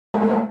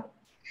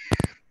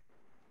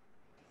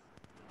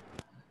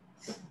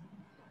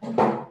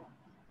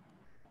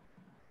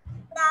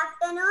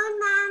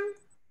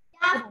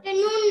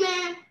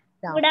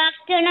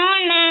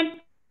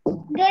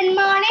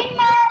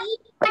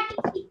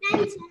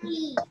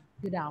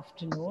Good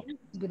afternoon.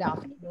 Good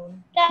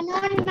afternoon. Good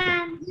afternoon,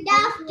 ma'am. Good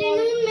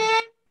afternoon,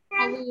 ma'am.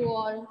 How are you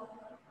all?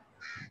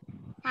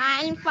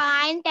 I'm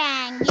fine,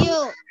 thank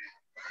you.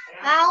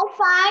 I'm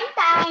fine,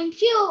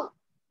 thank you.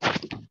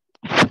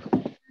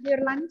 Your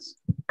lunch?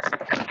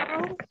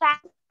 I'm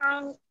fine,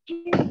 thank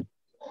you.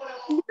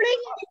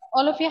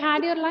 All of you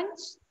had your lunch?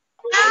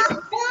 Good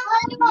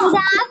afternoon,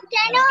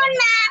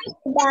 ma'am.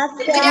 Good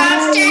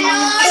afternoon,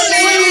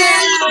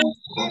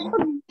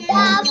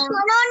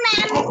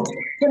 ma'am.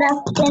 Good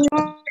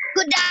afternoon.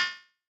 Good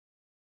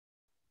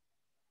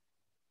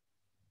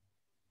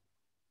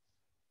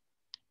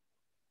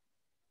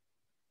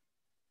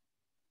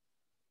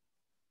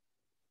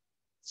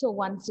So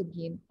once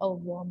again, a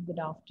warm good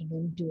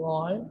afternoon to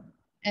all.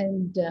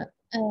 And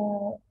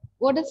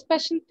what is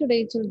special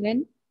today,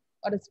 children?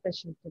 What is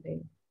special today?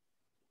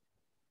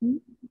 Hmm?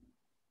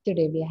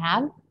 Today we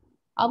have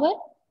our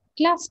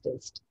class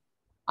test.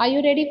 Are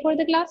you ready for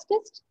the class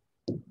test?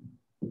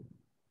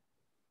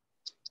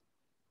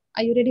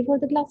 Are you ready for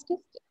the class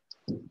test?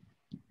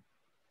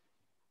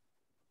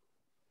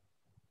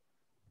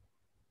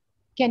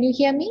 Can you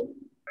hear me?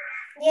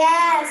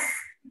 Yes.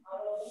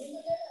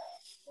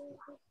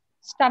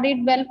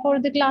 Studied well for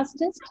the class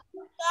test?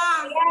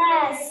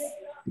 Yes.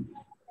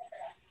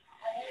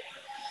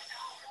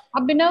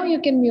 Abhinav, you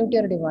can mute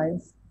your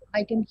device.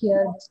 I can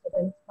hear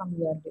disturbance from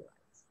your device.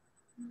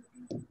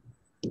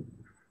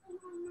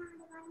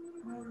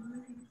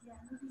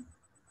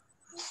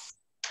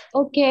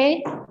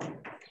 Okay,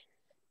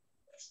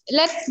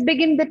 let's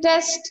begin the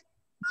test.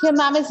 Here,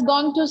 ma'am is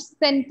going to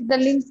send the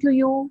link to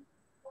you.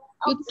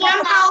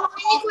 Ma'am, how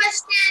many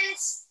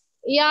questions?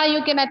 Yeah,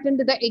 you can attend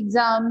to the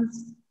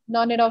exams.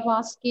 No need of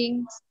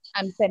asking.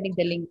 I'm sending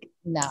the link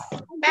now.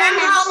 Ma'am,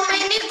 how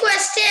many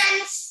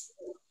questions?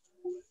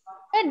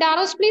 Hey,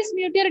 Daros, please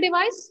mute your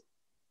device.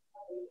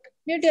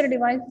 Mute your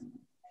device.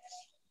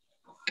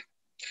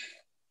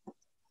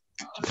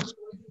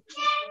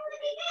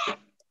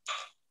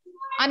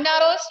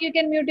 Annaros, you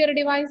can mute your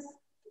device.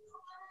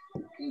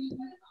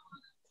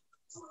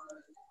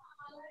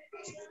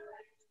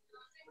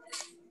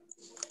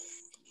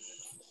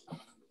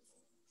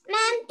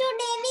 Ma'am,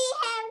 today we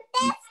have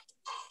test.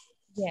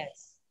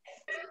 Yes.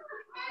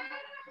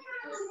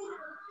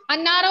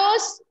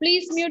 Annaros,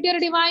 please mute your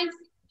device.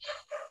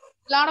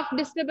 Lot of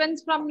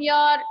disturbance from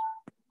your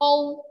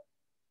home.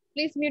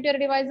 Please mute your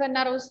device,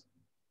 Annaros.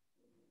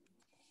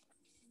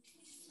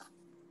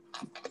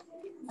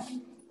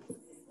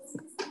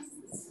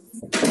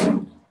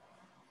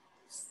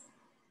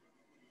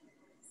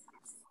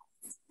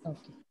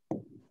 Okay.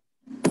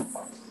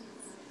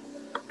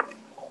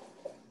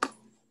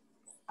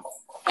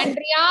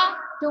 Andrea,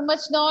 too much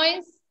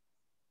noise.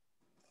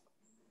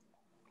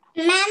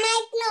 Ma'am,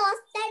 I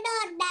closed the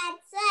door,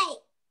 that's why.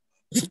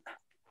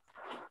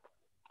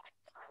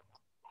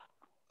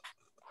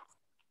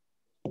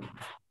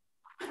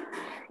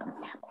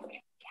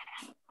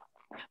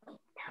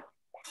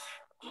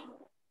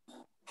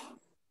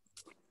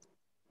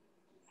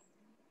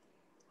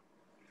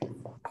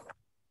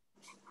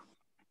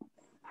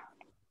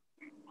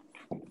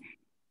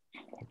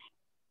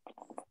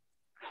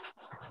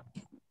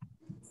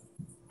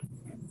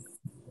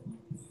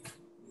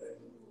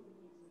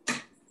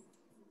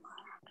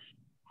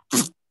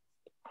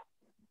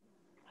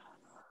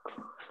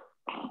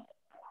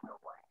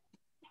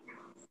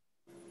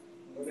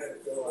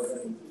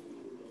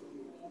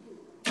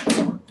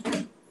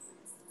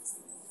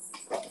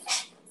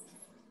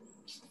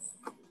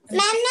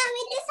 Ma'am, now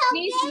it is okay.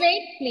 Please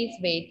wait, please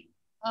wait.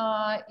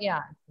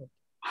 Yeah.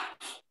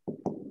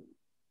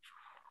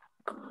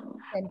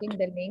 Sending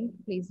the link,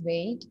 please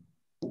wait.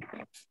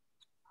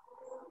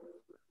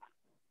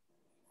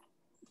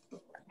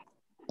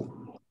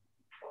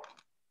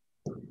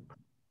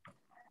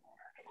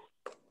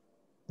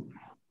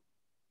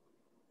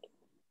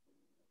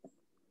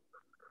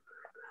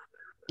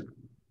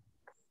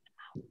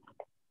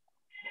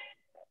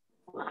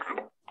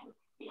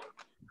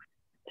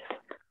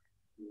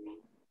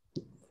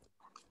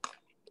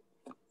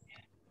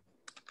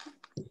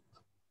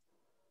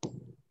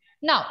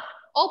 Now,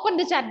 open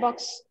the chat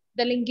box.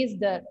 The link is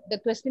there. The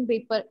question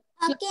paper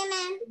Okay,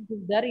 ma'am.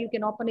 is there. You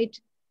can open it.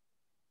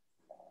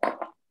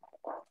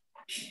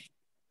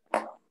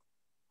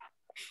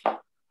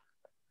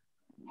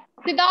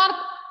 Siddharth,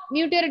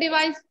 mute your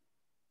device.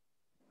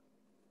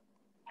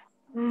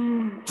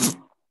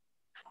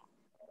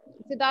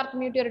 Siddharth,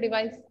 mute your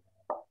device.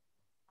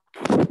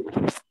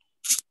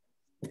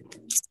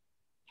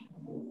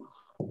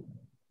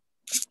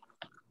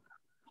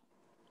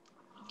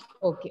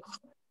 Okay.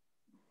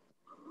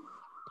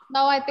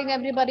 Now I think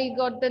everybody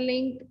got the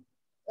link.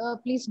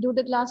 Please do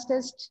the class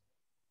test.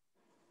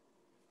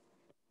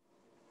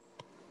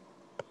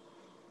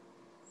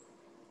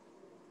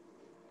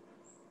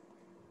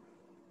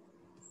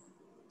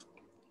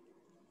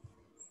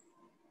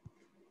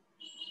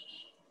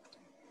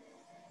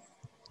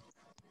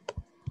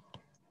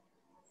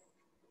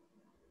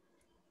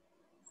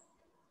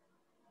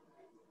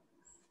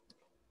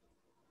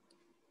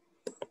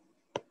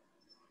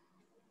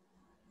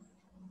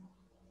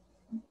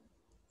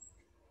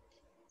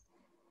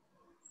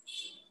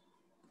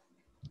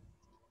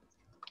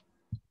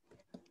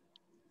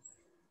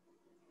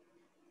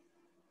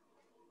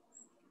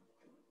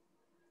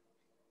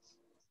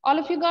 All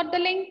of you got the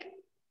link?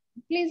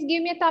 Please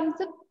give me a thumbs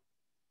up.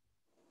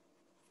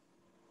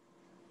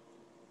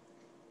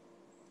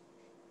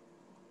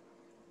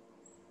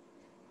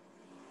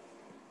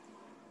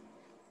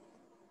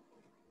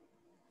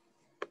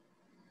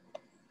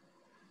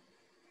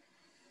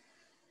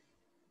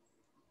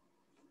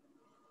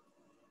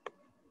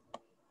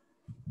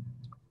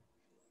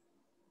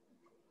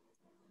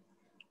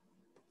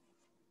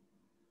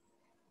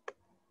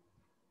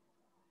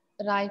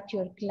 Write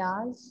your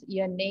class,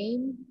 your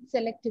name,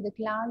 select the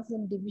class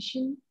and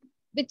division.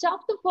 Which of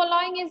the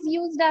following is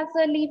used as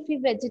a leafy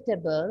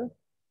vegetable?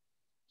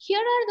 Here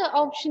are the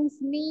options: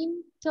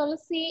 neem,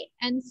 tulsi,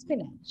 and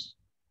spinach.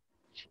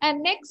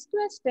 And next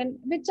question,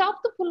 which of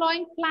the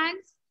following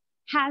plants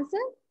has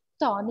a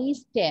thorny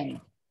stem?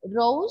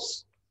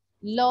 Rose,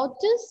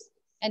 lotus,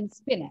 and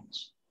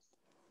spinach.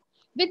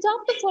 Which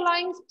of the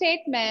following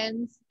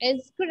statements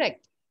is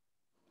correct?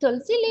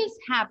 Tulsi leaves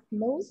have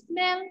no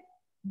smell.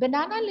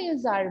 Banana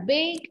leaves are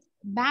big.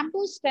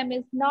 Bamboo stem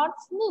is not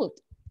smooth.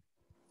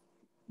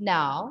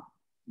 Now,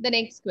 the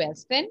next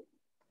question.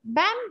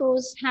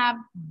 Bamboos have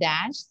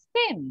dash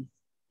stems.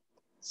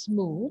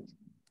 Smooth,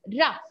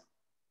 rough.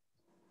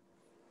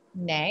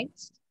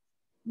 Next,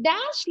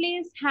 dash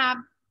leaves have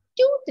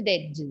toothed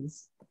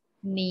edges.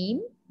 Neem,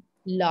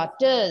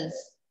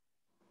 lotus.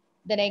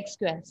 The next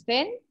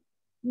question.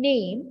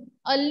 Name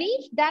a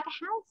leaf that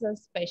has a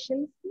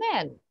special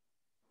smell.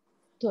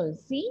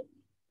 Tulsi,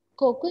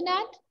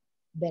 coconut,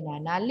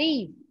 banana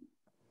leaf.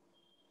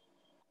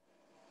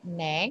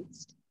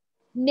 Next,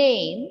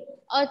 name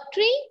a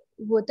tree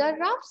with a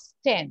rough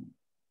stem.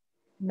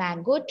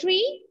 Mango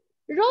tree,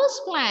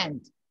 rose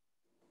plant.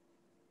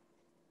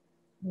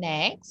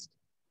 Next,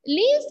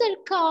 leaves are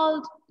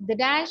called the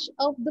dash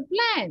of the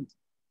plant.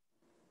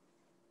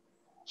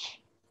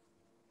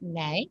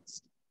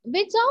 Next,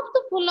 which of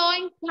the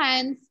following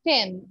plant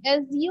stem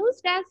is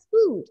used as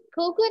food?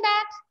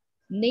 Coconut,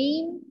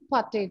 neem,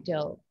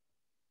 potato.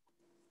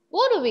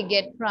 What do we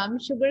get from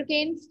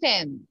sugarcane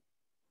stem?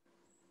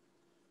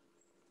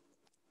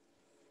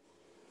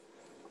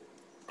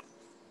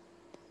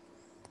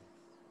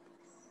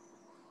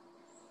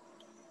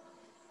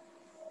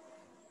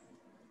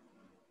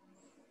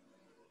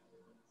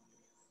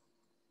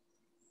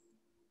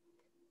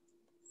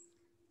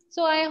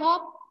 So I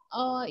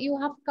hope you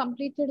have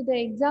completed the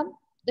exam,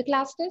 the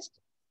class test.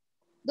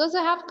 Those who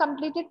have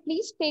completed,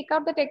 please take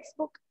out the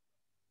textbook.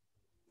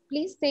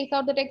 Please take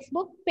out the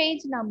textbook,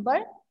 page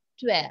number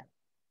 12.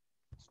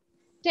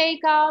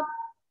 Take out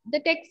the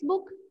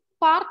textbook,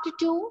 part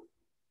 2,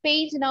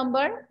 page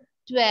number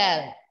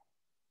 12.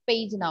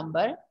 Page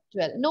number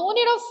 12. No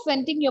need of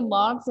sending your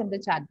marks in the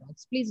chat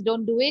box. Please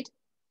don't do it.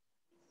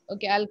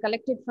 Okay, I'll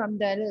collect it from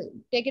the,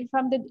 take it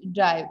from the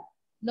drive.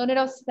 No need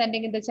of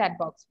sending in the chat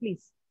box,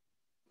 please.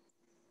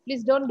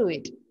 Please don't do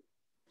it.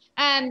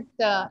 And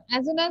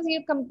as soon as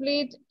you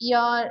complete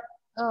your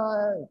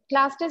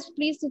class test,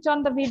 please switch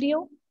on the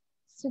video.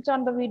 Switch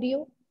on the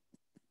video.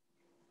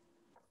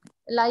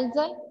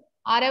 Liza,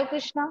 Arav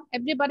Krishna,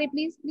 everybody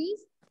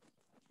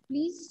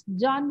please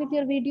join with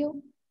your video.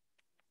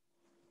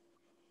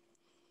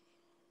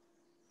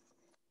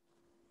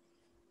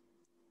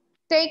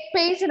 Take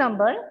page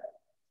number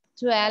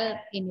 12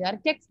 in your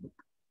textbook.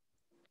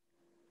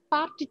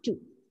 Part 2.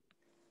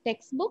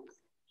 Textbook,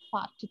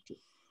 part 2.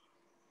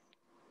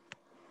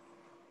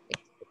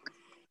 Textbook.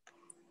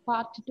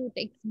 Part 2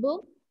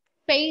 textbook,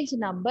 page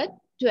number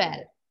 12.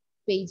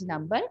 Page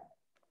number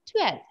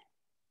 12.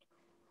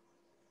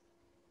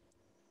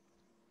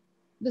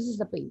 This is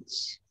the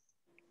page.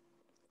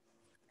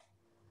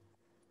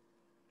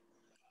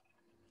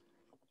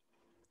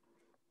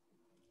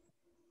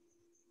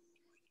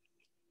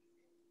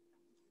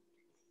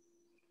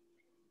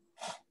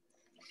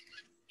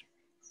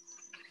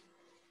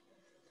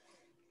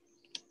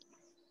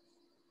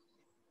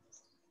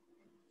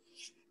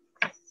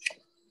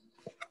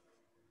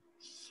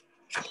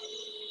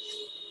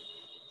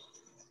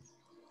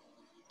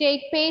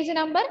 Take page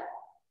number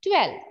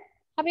 12.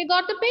 Have you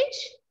got the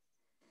page?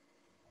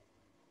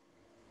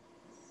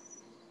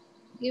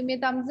 Give me a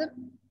thumbs up.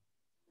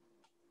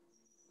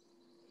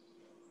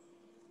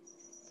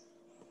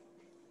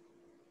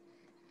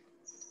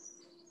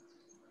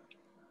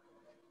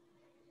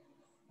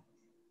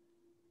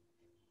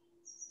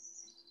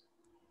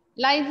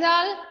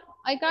 Lizal,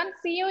 I can't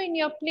see you in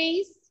your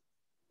place.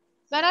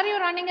 Where are you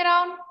running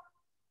around?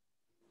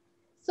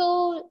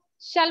 So,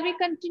 shall we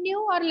continue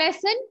our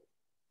lesson?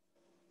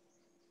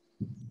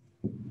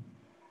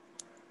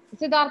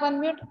 Siddharth,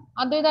 unmute.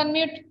 Advait,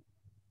 unmute.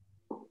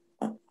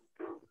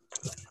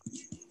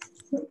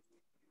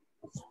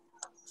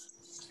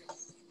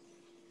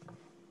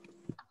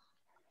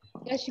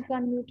 Yes, you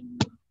can unmute.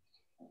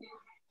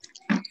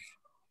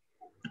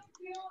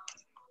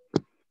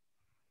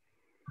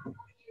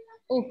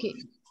 Okay.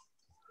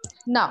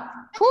 Now,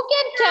 who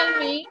can tell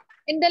me,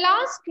 in the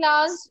last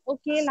class,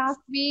 okay, last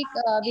week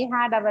we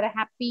had our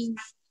happy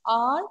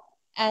hour,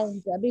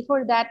 and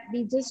before that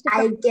we just...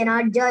 I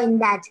cannot join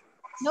that.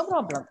 No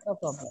problem, no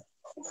problem.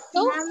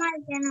 So, Mama, I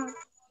cannot.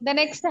 the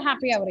next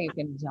happy hour you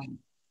can join.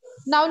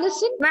 Now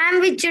listen. Ma'am,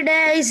 which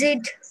day is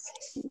it?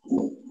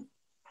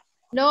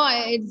 No,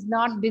 it's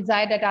not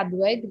decided,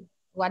 Advait.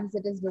 Once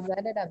it is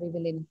decided, we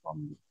will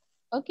inform you.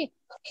 Okay.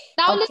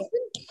 Now Okay.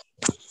 listen.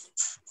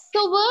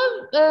 So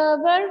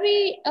where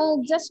we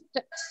just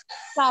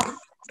stopped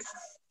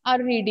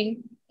our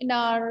reading in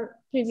our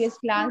previous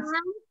class.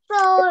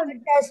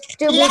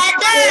 Leather.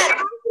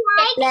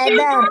 Leather.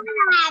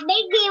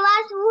 Rabbit give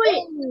us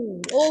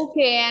wool. Oh,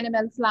 okay,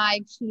 animals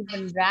like sheep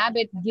and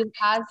rabbit give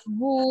us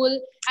wool,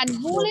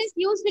 and wool is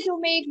used to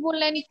make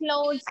woolen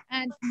clothes.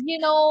 And you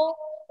know,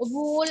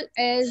 wool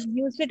is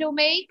used to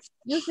make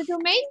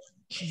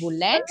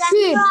woolen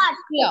Sheep.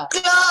 clothes.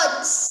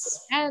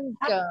 Clothes. And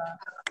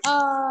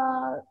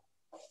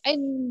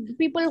and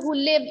people who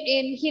live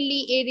in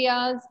hilly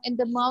areas in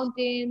the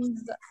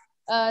mountains,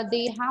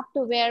 they have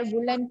to wear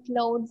woolen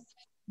clothes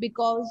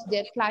because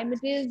their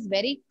climate is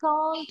very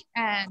cold.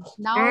 And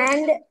now,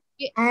 And now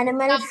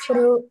animal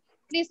fruit.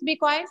 please be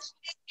quiet.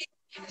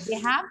 They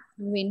have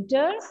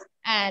winter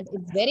and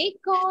it's very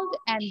cold.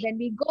 And when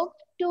we go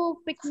to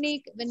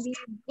picnic, when we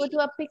go to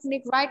a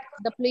picnic, right,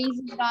 the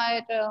places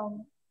like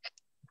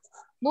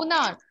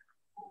Munnar,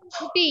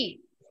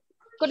 Uti,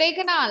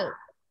 Kodaikanal,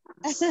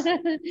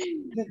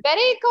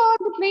 very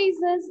cold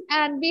places,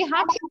 and we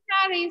have to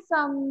carry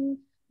some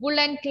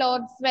woolen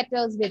clothes,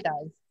 sweaters with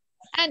us.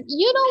 And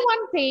you know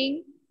one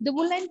thing, the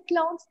woolen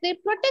clothes, they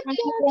protect us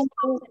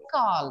from the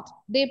cold.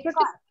 They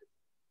protect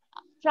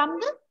from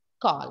the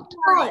cold.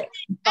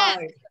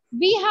 And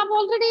we have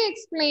already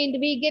explained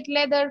we get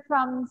leather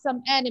from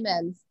some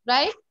animals,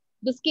 right?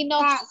 The skin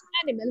of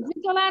some animals.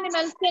 Which all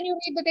animals? Can you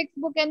read the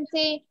textbook and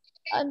say,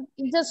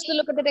 just to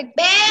look at the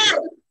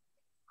textbook?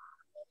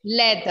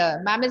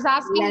 Leather. Ma'am is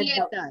asking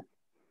leather.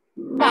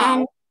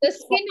 Now, the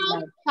skin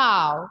of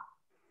cow,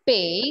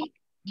 pig.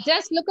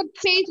 Just look at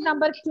page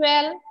number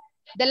 12.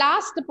 The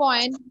last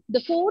point,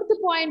 the fourth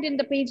point in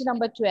the page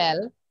number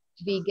 12.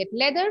 We get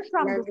leather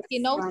from the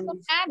skin of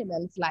some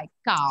animals like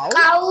cow,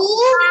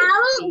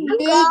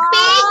 Pig,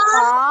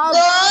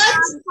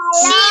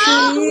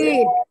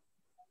 sheep.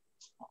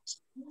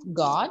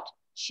 goat,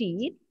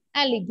 sheep,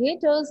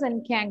 alligators,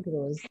 and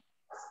kangaroos.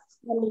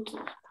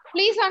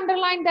 Please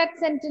underline that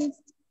sentence.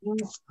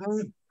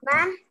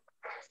 Ma'am,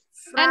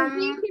 And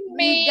we can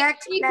make,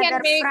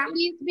 from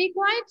please be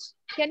quiet.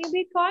 Can you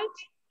be quiet?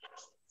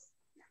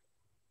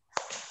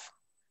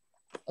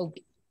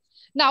 Okay.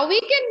 Now we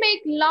can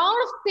make lot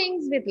of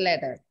things with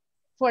leather.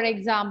 For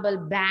example,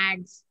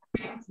 bags,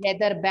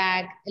 leather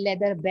bag,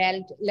 leather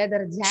belt,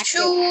 leather jacket,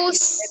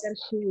 shoes. leather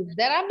shoes.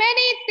 There are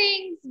many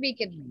things we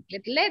can make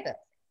with leather.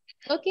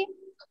 Okay.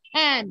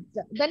 And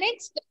the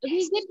next,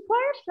 we get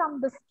fur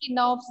from the skin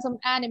of some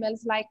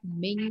animals like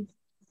mink,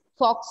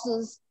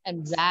 foxes,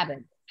 and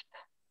rabbits.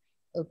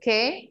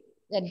 Okay.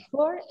 And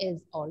fur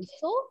is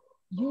also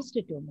used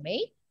to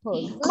make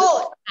purses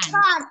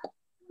and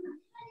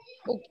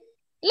okay.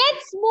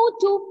 Let's move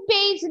to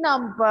page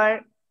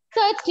number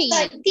 13.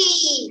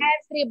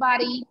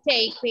 Everybody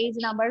take page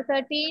number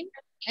 13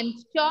 and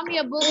show me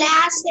a book.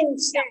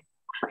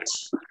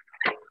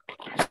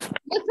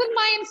 Listen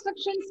my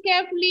instructions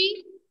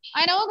carefully.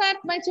 I know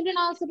that my children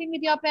are sitting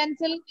with your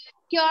pencil.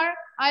 Here,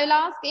 I will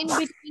ask in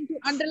between to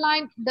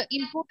underline the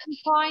important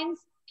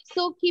points.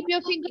 So keep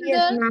your finger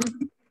there.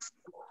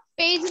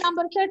 Page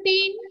number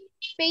 13.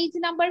 Page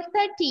number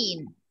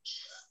 13.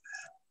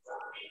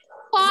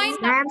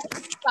 Point number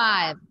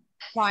 5.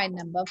 Point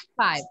number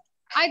 5.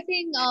 I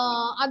think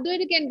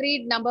Advaita can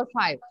read number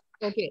 5.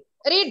 Okay.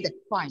 Read the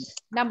point.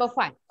 Number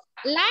 5.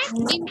 Lack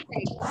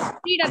insects.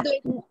 Read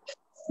Advaita.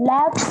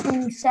 Lab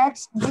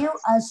insects give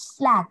us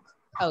slack.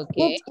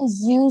 Okay. It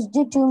is used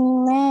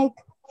to make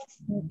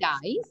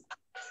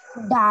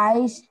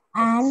dyes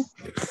and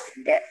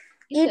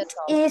it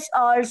is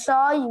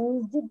also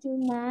used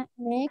to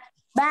make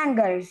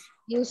bangles.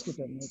 Used to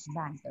make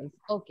bangles.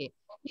 Okay.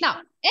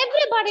 Now,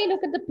 everybody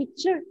look at the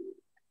picture.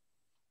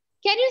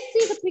 Can you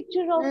see the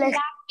picture of black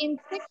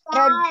insect?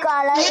 Red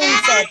color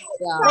insect.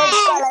 Yeah. Red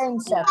color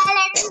insect.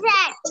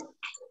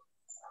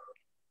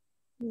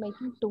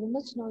 Making too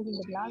much noise in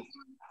the glass.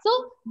 So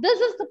this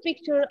is the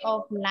picture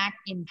of lac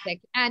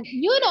insect. And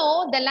you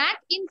know the lac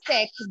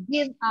insect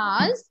give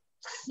us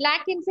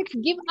lac.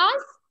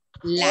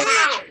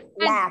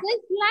 And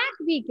this lac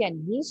we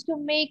can use to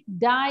make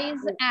dyes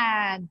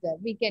and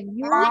we can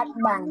use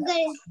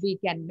we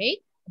can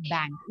make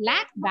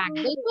lac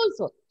bangles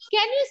also.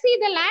 Can you see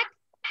the lac?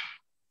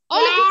 All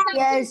of you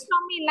touch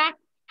show me lac.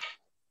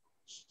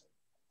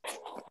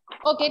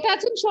 Okay,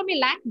 touch and show me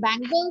lac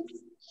bangles.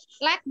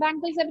 Lac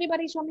bangles,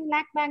 everybody show me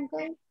lac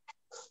bangles.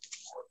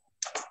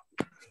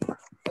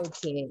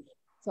 Okay,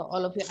 so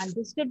all of you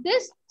understood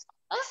this?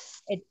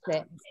 It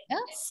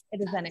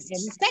is an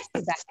insect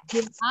that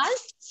gives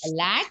us a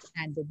lac,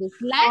 and this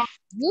lac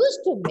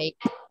used to make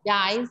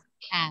dyes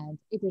and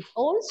it is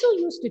also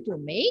used to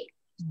make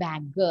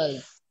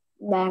bangles.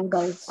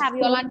 Have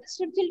you all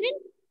understood, children?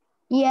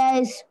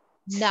 Yes.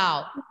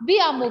 Now, we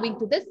are moving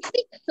to the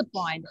 6th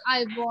point.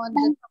 I want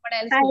someone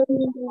else to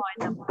read point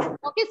number.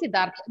 Okay,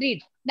 Siddharth,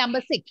 read.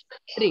 Number 6,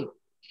 read.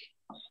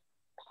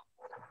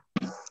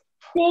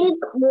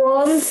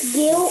 Silkworms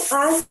give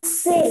us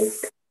silk.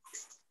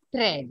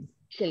 Threads.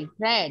 Silk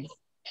threads.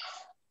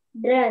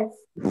 Dress.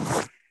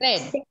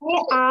 Threads. They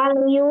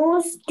are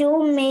used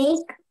to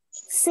make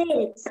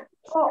silk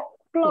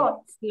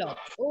clothes. Cloth.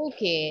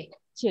 Okay,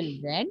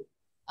 children.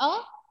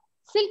 A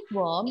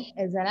silkworm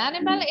is an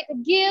animal. It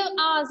gives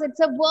us. It's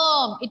a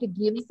worm. It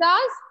gives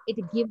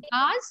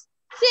us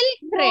silk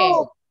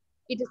thread.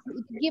 It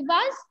gives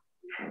us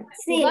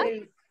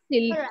Silk.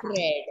 silk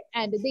thread,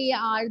 and they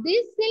are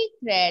these silk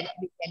thread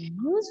we can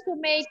use to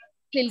make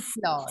silk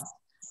cloths.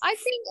 I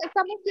think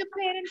some of your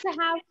parents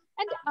have.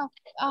 And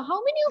how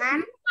many of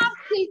you have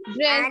silk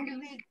dress? And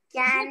we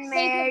can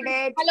make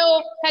it.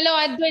 Hello,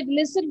 Advait.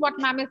 Listen what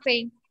ma'am is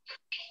saying.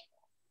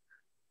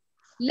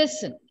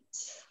 Listen.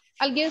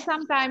 I'll give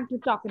some time to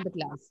talk in the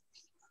class.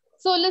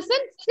 So listen,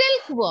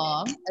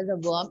 silkworm is a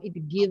worm. It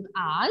gives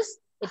us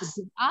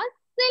silk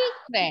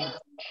thread.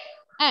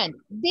 And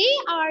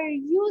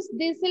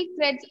these silk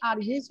threads are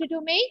used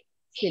to make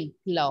silk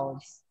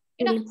clothes.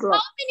 You know,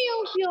 how many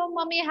of your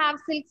mommy have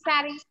silk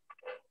saree?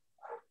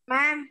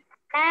 Ma'am.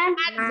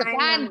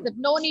 Hands up.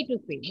 No need to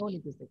say.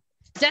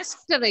 Just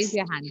raise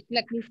your hands.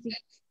 Let me see.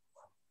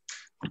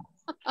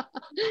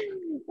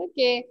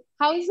 Okay.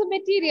 How is the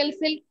material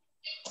silk?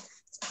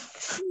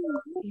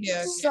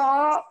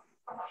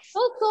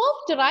 So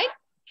soft, right?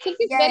 Silk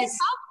is very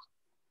soft.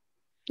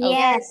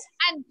 Yes.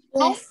 And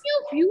how many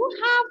of you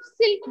have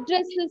silk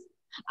dresses?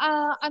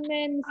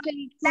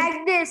 Silk.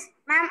 Like this.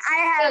 Ma'am, I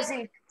have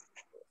silk.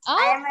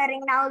 I am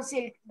wearing now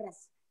silk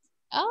dress.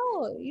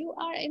 Oh, you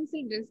are in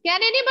silk dress.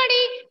 Can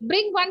anybody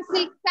bring one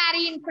silk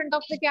saree in front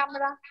of the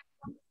camera?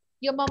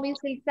 Your mommy's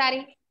silk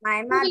saree.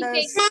 My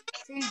mother's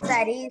silk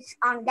saree is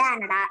on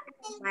Canada.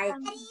 My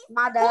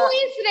mother. Who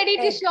is ready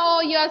to show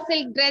your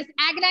silk dress?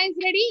 Agna is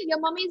ready? Your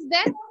mommy is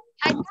there?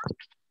 Agna?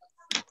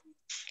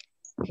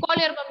 Call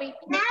your mommy.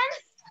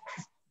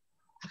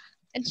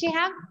 And she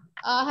have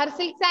her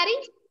silk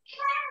saree?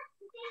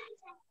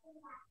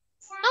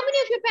 How many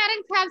of your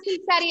parents have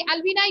silk saree?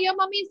 Alvina, your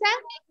mommy is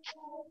there?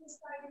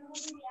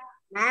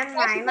 Ma'am,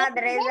 my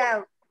mother is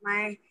out.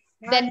 My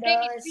Then bring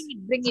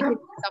it in front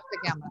of the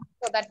camera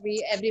so that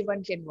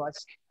everyone can watch.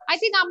 I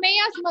think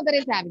Ameya's mother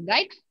is having,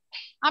 right?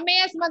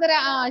 Ameya's mother,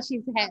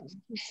 she's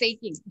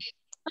taking.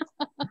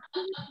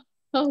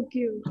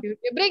 Okay.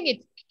 Bring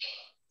it.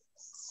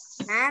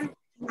 Ma'am,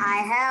 I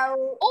have.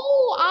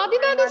 Oh,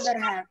 Adinath is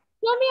have.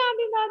 Show me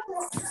Adinath.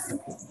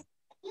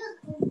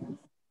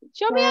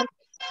 Show me.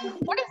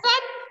 What is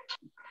that?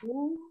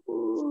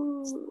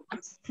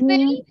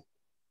 Silk.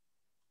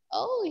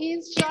 Oh,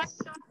 he's showing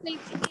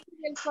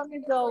silk from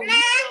his own.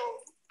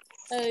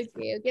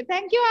 Okay.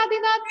 Thank you,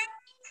 Adinath.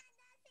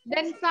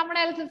 Then someone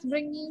else is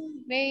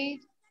bringing.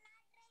 Wait.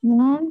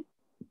 Ma'am,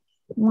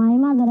 my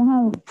mother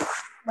have.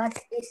 But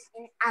it's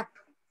in up.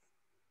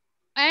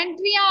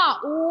 Andrea.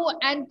 Oh,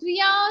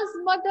 Andrea's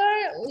mother.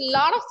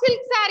 Lot of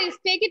silk sarees.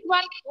 Take it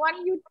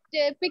one you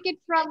pick it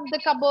from the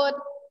cupboard.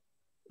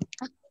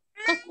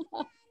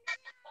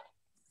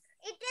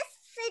 It is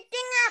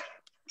sitting up.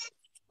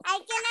 I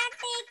cannot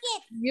take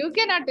it. You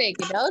cannot take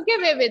it. Okay,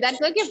 baby.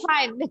 That's okay.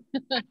 Fine. It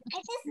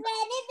is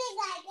very big.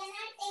 I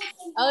cannot take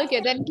it. Okay,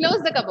 then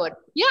close the cupboard.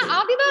 Yeah,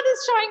 Adinath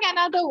is showing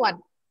another one.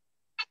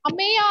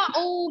 Ameya.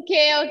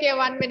 Okay.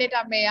 1 minute,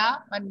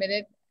 Ameya. 1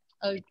 minute.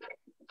 Okay.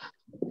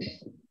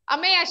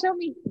 Ameya, show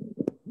me.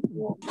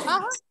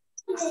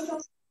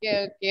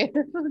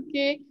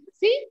 Okay.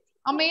 See,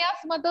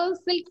 Ameya's mother's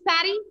silk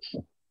saree.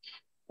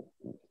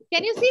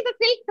 Can you see the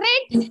silk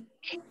thread?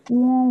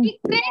 Silk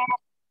thread?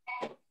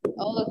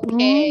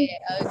 Okay.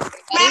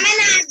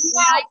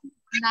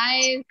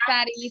 Nice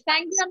saree.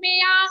 Thank you,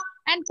 Ameya.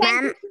 And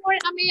thank you for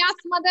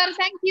Ameya's mother.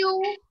 Thank you.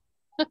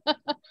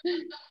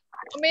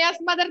 Ameya's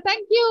mother,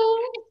 thank you.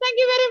 Thank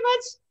you very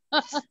much.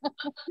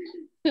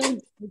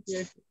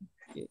 Okay.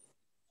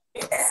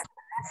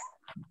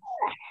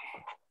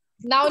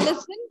 Now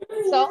listen.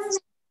 So,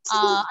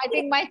 I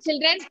think my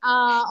children,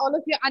 all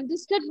of you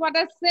understood what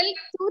a silk.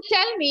 So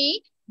tell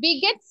me, we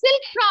get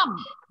silk from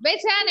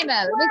which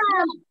animal? Which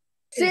worm?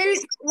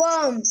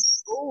 Silkworm.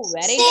 Oh,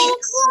 very good.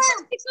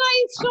 Yashika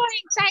is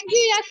showing. Thank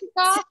you,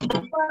 Yashika.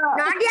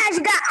 Not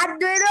Yashika.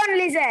 Advait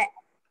only, sir.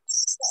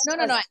 No.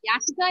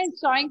 Yashika is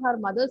showing her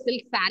mother's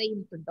silk saree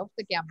in front of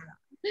the camera.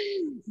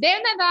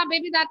 Devnada,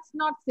 baby, that's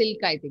not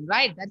silk, I think,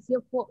 right? That's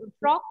your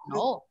frock?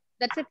 No,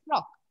 that's a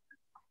frock.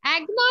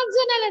 Agna,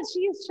 she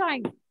is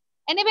showing.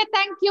 Anyway,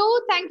 thank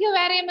you. Thank you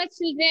very much,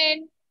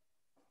 children.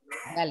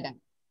 Well done.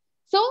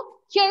 So,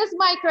 here's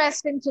my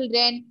question,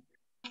 children.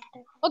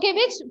 Okay,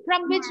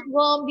 from which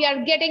worm we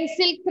are getting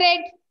silk thread?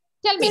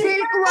 Tell me.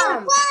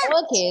 Silkworm.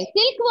 Okay,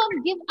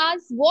 silkworm give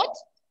us what?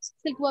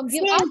 Silkworm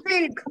give us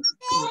silk.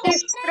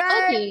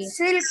 Okay.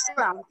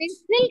 Silkworm.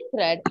 Silk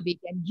thread we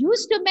can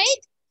use to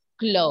make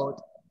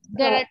clothes.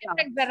 There are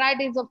different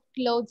varieties of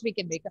clothes we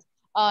can make.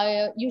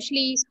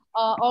 Usually,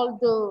 some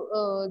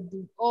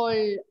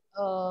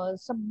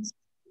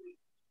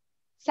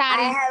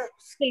sarees,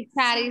 silk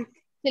sarees,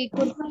 silk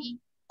kurti,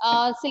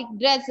 silk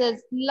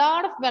dresses,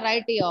 lot of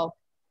variety of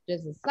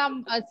dresses.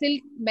 Some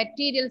silk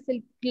material,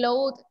 silk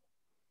clothes.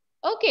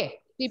 Okay,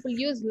 people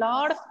use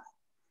lot of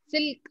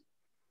silk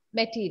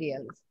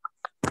materials.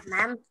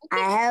 Ma'am, I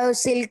have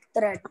silk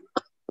thread.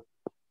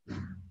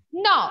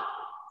 Now,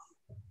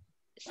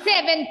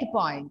 seventh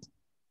point.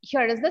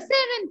 Here is the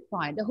seventh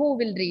point. Who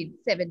will read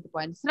seventh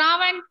point?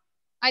 Shravan,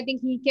 I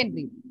think he can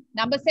read.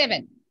 Number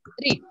 7.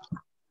 Read.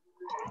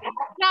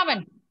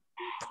 Shravan,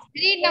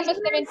 read number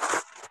 7.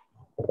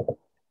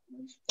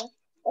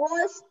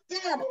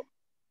 Oyster.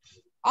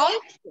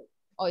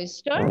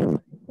 Oyster.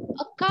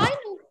 A kind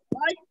of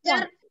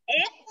Oyster, a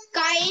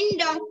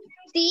kind of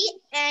sea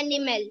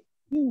animal,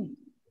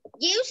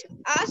 gives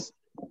us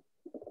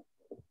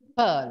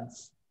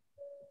pearls.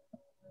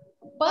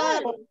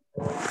 Pearl.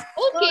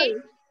 Okay.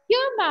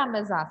 Here ma'am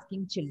is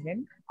asking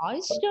children,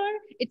 oyster,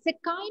 it's a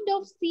kind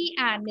of sea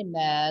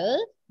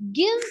animal,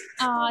 gives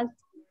us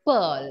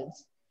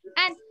pearls.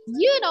 And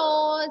you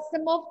know,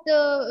 some of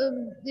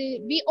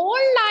we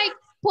all like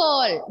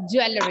pearl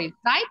jewelry,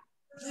 right?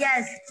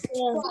 Yes.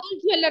 Pearl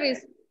jewelry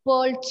is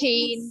pearl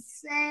chain,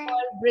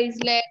 pearl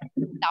bracelet.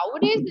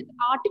 Nowadays, the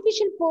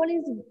artificial pearl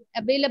is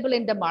available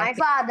in the My market.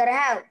 father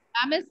have.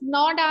 I'm is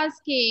not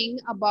asking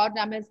about,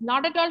 I'm is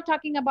not at all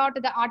talking about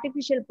the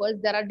artificial pearls.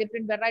 There are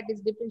different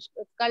varieties, different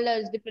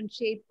colors, different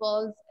shape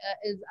pearls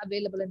is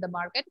available in the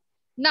market.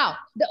 Now,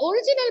 the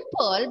original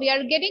pearl we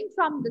are getting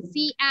from the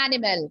sea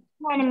animal.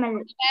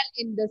 Animal.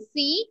 In the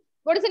sea.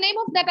 What is the name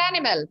of that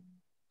animal?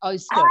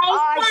 Oyster.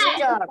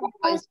 Oyster.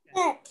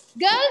 Oyster.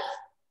 Girls,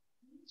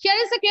 here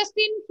is a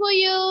question for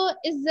you.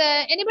 Is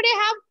anybody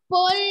have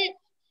pearl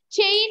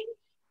chain?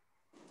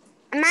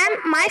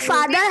 Ma'am, my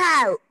father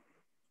have.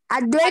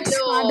 Advait's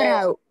father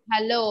have.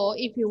 Hello.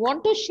 If you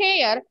want to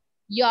share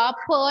your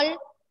pearl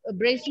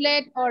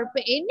bracelet or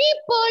any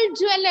pearl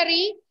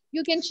jewelry,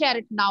 you can share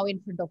it now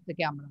in front of the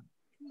camera.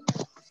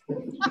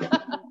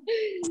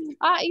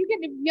 You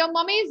can, if your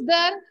mommy is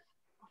there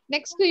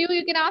next to you,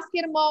 you can ask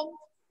your mom.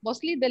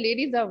 Mostly the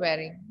ladies are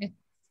wearing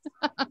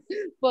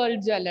pearl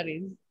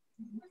jewelries.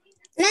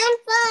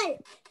 pearl.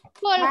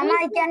 Pearl. Ma'am,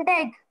 I can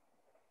take.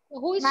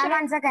 Who is Ma'am,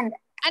 sharing? 1 second.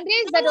 And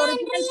there is that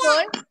original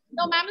pearl.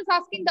 No, ma'am is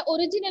asking the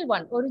original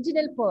one,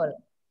 original pearl.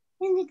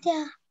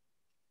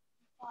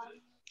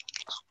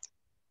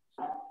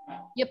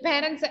 Your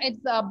parents,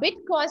 it's a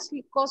bit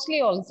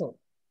costly also.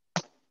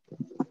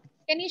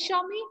 Can you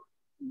show me?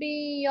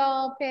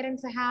 Your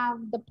parents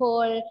have the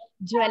pearl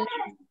jewelry.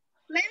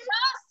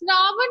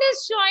 Shravan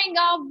is showing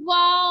up.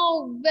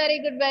 Wow, very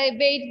good.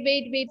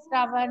 Wait,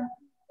 Shravan.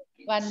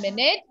 1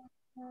 minute.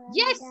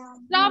 Yes,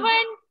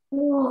 Shravan.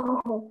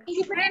 Thank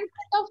you, friend,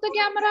 of the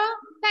camera.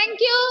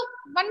 Thank you.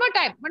 One more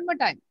time.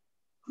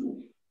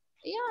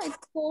 Yeah, it's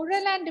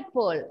coral and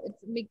pearl.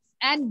 It's mixed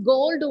and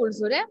gold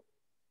also, right?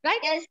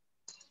 Yes.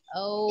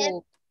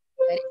 Oh,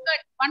 very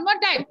good. One more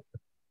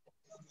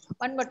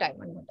time.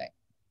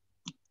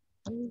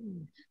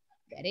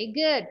 Very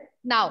good.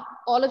 Now,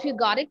 all of you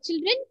got it,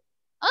 children?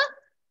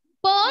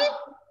 Pearl.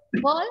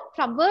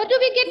 From where do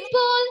we get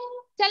pearl?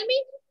 Tell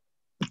me.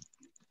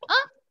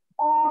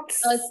 A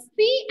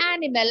sea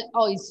animal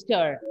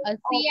oyster. A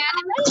sea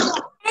animal?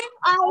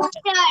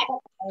 Oyster.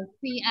 A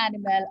sea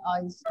animal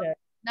oyster.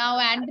 Now,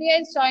 Andrea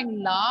is showing a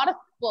lot of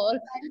pearl.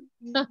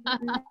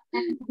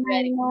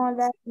 Very good.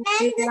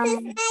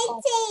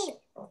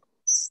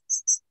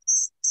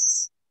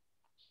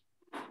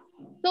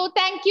 So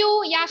thank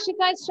you.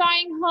 Yashika is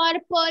showing her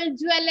pearl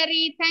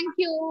jewelry. Thank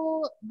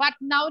you. But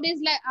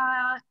nowadays, like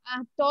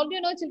I've told you,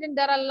 children,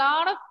 there are a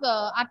lot of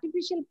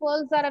artificial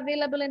pearls are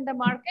available in the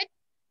market.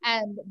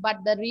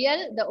 But the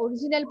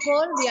original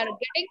pearl we are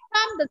getting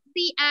from the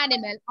sea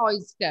animal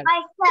oyster.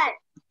 What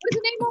is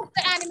the name of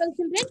the animal,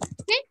 children?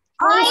 Okay.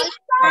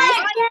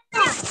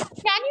 Oyster.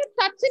 Can you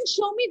touch and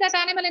show me that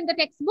animal in the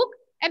textbook?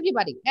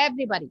 Everybody.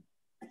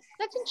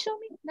 Touch and show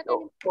me that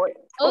animal.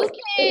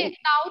 Okay,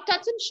 now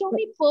touch and show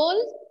me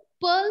pearls.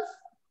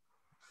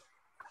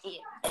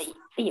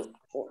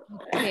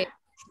 Okay,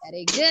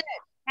 very good.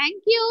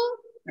 Thank you.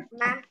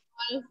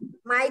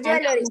 My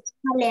jewelry.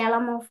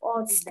 Malayalam of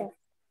oyster.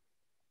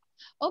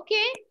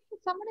 Okay,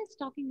 someone is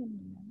talking.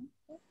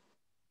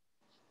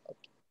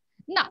 Okay.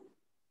 Now,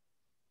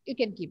 you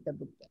can keep the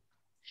book there.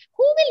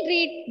 Who will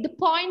read the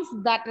points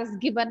that is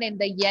given in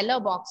the yellow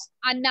box?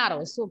 Anna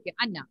Rose. Okay,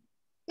 Anna.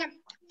 Anna,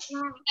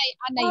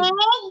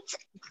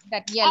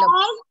 that yellow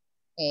box.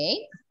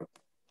 Okay.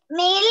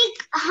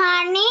 Milk,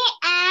 honey,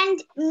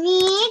 and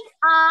meat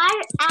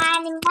are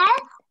animal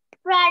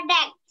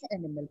products.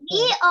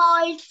 We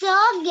also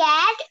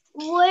get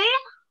wool,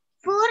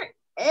 fur,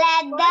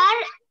 leather,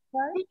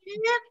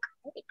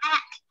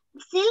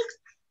 silk,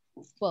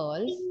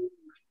 pearls,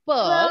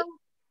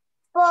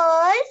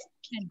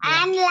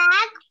 and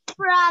lac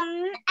from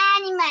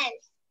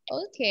animals.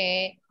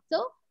 Okay, so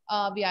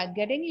we are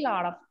getting a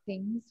lot of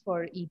things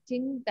for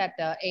eating that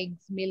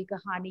eggs, milk,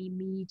 honey,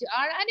 meat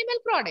are animal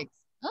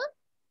products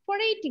for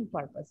eating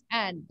purpose.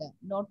 And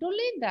not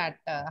only that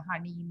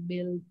honey,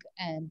 milk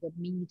and the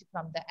meat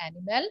from the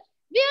animal,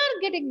 we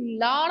are getting a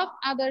lot of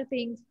other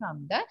things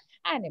from the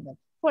animal.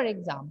 For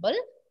example,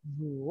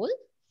 wool,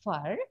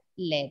 fur,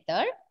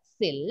 leather,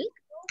 silk,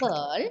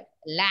 pearl,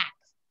 lac.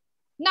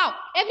 Now,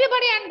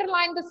 everybody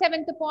underline the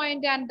seventh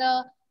point and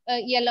the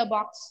yellow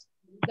box.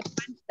 The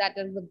points that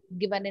is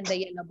given in the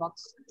yellow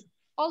box.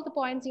 All the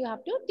points you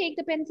have to take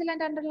the pencil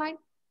and underline.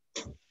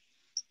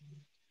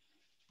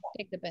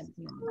 Take the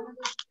pencil.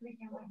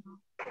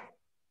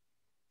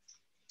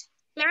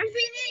 Ma'am,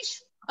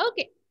 finish.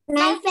 Okay.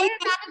 Now, here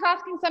ma'am is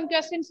asking some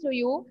questions to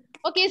you.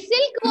 Okay,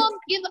 silkworm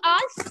give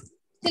us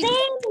okay.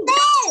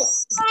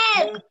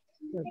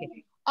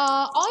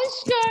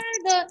 Oyster,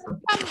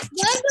 from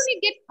where do we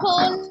get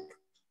pearl?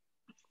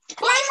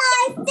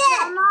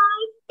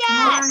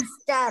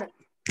 Monster.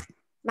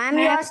 Ma'am,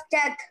 you are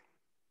stuck.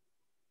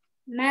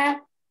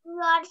 Ma'am,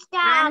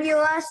 you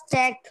are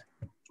stuck.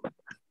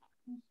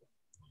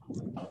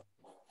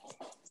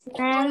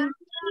 Ma'am,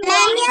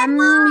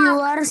 you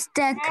are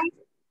stuck.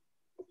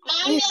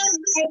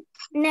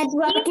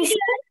 Network is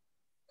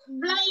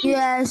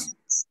yes.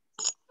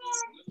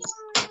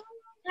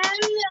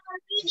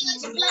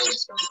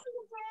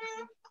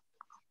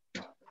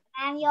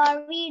 And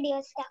your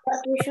video stuck.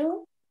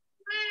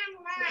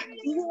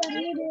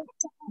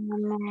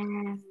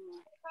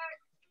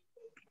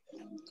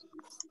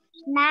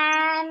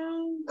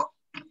 Ma'am.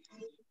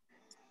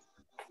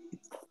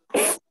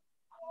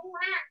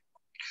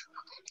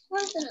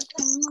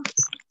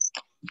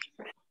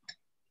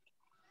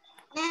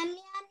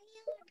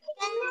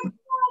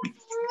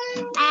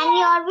 And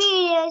your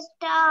video is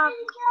stuck.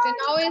 Okay,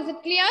 now is it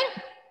clear?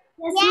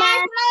 Yes,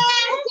 ma'am.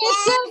 Okay,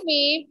 tell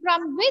me from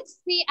which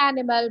sea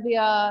animal we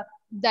are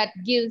that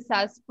gives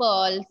us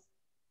pearls?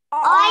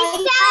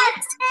 Oyster.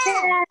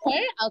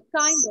 Okay, a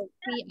kind of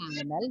sea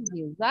animal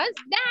gives us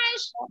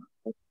dash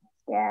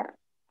Oyster.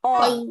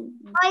 pearls.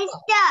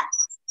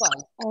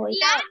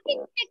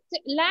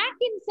 Lac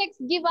insects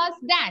give us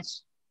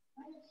dash.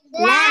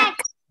 Black.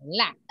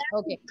 Lac.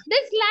 Okay,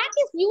 this lac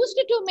is used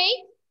to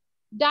make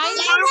diamonds.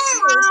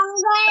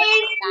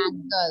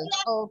 Bangles.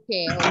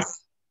 Okay.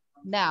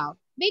 Now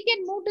we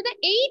can move to the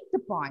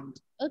eighth point.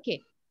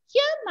 Okay.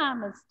 Here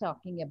ma'am is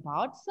talking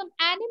about some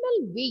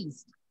animal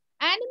waste.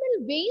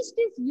 Animal waste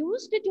is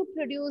used to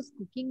produce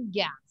cooking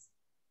gas.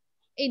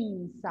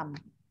 In some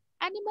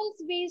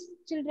animals waste,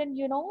 children,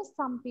 you know,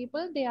 some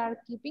people, they are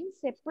keeping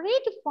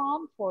separate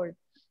farm for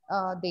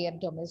their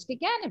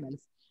domestic animals.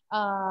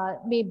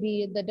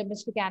 Maybe the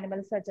domestic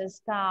animals such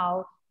as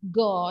cow,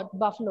 goat,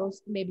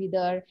 buffaloes may be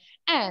there,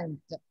 and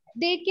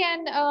they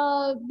can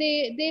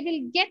they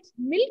will get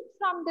milk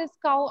from this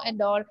cow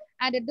and all,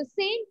 and at the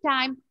same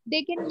time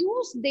they can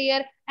use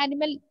their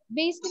animal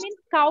waste in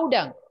cow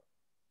dung.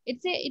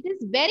 It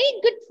is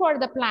very good for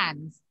the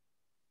plants,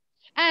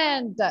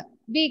 and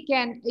we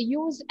can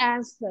use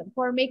as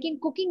for making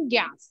cooking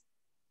gas.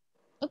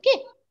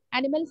 Okay,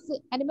 animals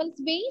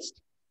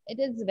waste, it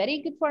is very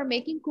good for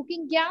making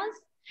cooking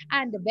gas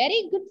and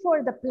very good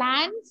for the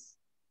plants,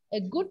 a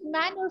good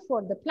manure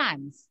for the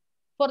plants,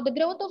 for the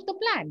growth of the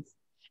plants.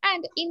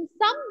 And in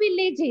some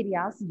village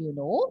areas, you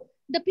know,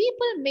 the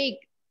people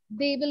make,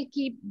 they will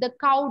keep the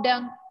cow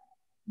dung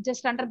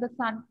just under the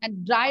sun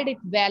and dried it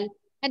well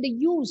and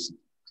use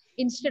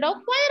instead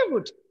of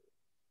firewood.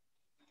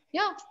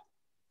 Yeah,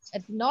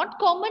 it's not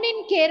common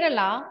in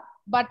Kerala,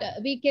 but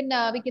we can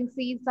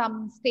see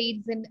some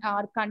states in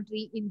our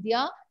country,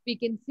 India. We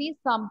can see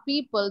some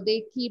people,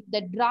 they keep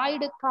the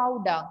dried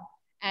cow dung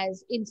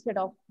as instead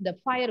of the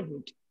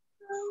firewood.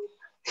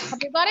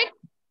 Have you got it?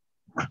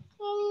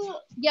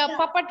 Yeah,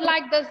 puppet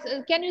like this.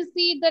 Can you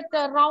see that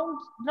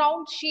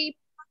round shape?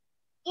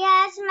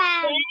 Yes,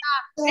 ma'am.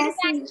 It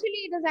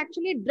is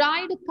actually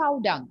dried cow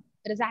dung.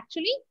 It is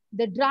actually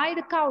the dried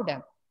cow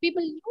dung.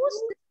 People use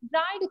this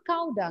dried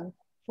cow dung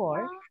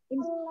for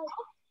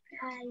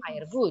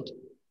firewood.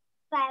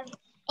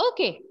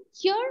 Okay,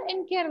 here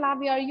in Kerala,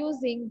 we are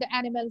using the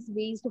animals'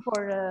 waste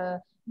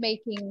for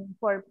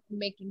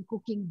making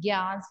cooking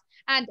gas,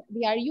 and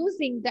we are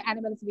using the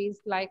animals'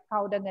 waste like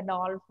cow dung and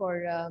all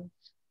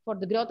for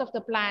the growth of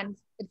the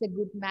plants. It's a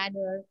good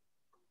manner.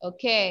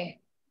 Okay.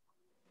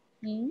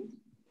 Hmm?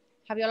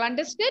 Have you all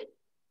understood?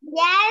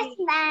 Yes,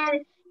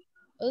 ma'am.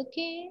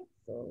 Okay.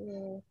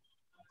 So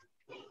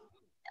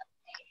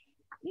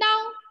now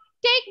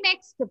take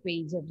next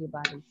page,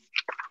 everybody.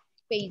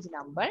 Page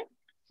number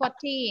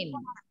 14.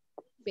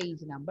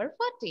 Page number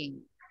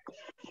 14.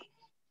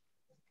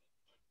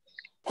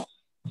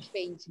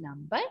 Page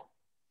number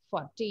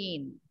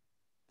 14.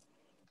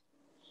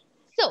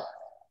 So,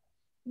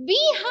 we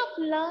have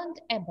learned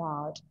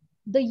about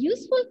the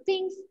useful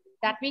things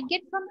that we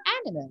get from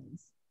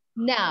animals.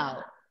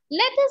 Now,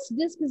 let us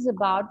discuss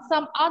about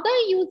some other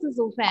uses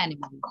of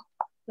animals.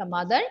 Some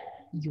other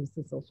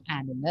uses of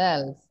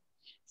animals.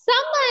 Some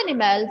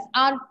animals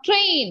are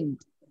trained.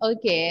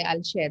 Okay,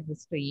 I'll share the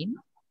screen.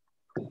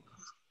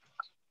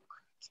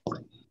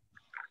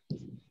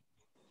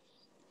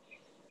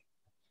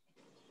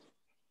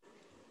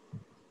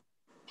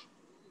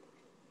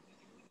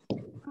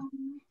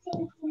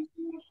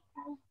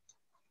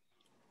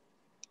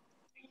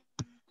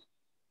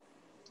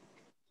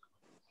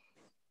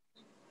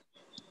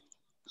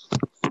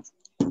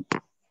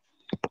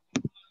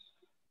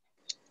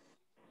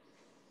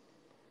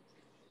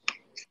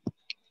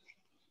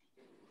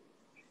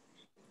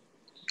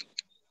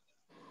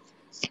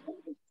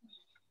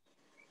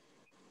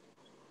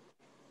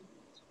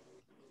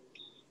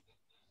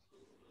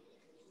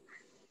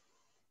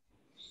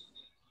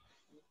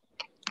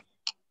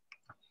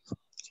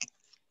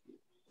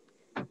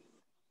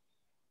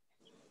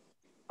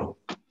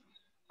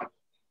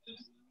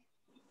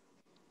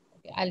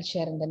 I'll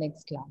share in the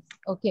next class.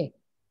 Okay.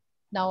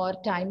 Now our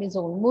time is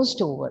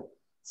almost over.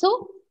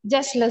 So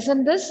just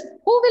listen this.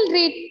 Who will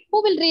read?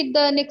 Who will read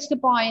the next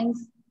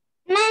points?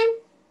 Ma'am.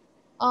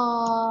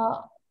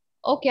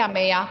 Okay,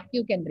 Ameya,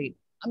 you can read.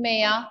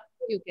 Ameya,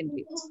 you can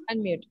read.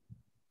 Unmute.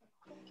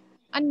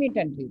 Unmute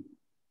and read.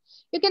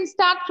 You can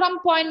start from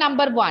point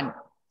number 1.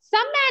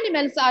 Some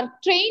animals are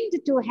trained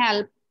to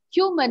help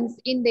humans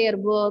in their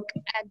work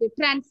and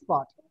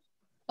transport.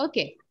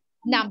 Okay.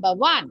 Number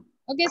 1.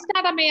 Okay,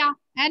 start, Ameya.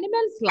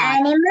 Animals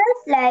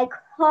like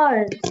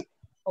horse,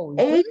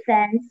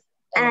 elephants,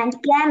 and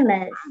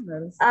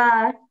camels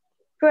are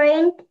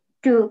trained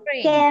to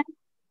carry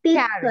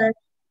people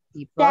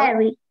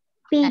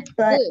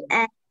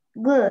and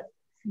goods.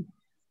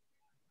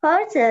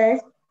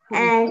 Horses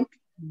and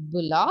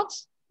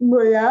bullocks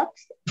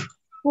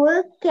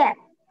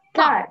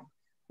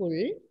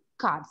pull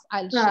carts.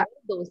 I'll share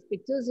those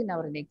pictures in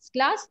our next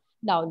class.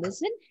 Now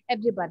listen,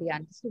 everybody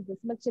understood this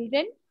much,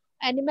 children?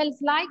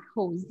 Animals like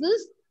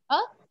horses,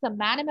 some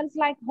animals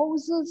like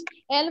horses,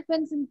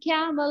 elephants and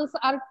camels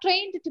are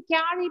trained to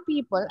carry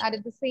people and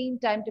at the same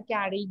time to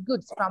carry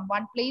goods from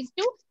one place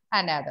to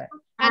another.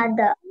 And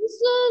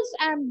horses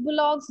and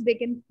bullocks, they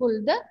can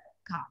pull the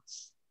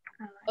carts.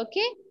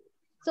 Okay?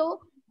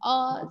 So,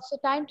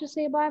 time to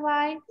say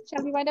bye-bye.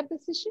 Shall we wind up the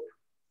session?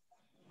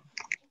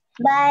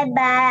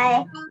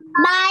 Bye-bye.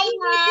 Bye,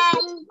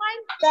 ma'am.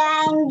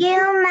 Thank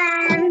you,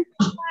 ma'am.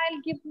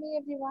 Smile, give me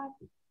everyone.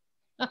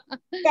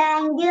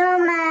 Thank you,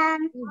 ma'am.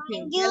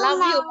 Thank you. I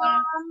love you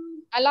all.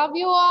 I love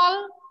you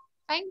all.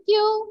 Thank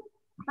you.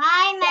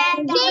 Bye,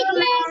 ma'am. Take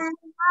care.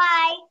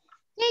 Bye.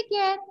 Take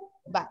care.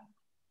 Bye.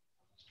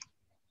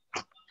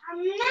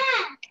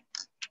 Mama.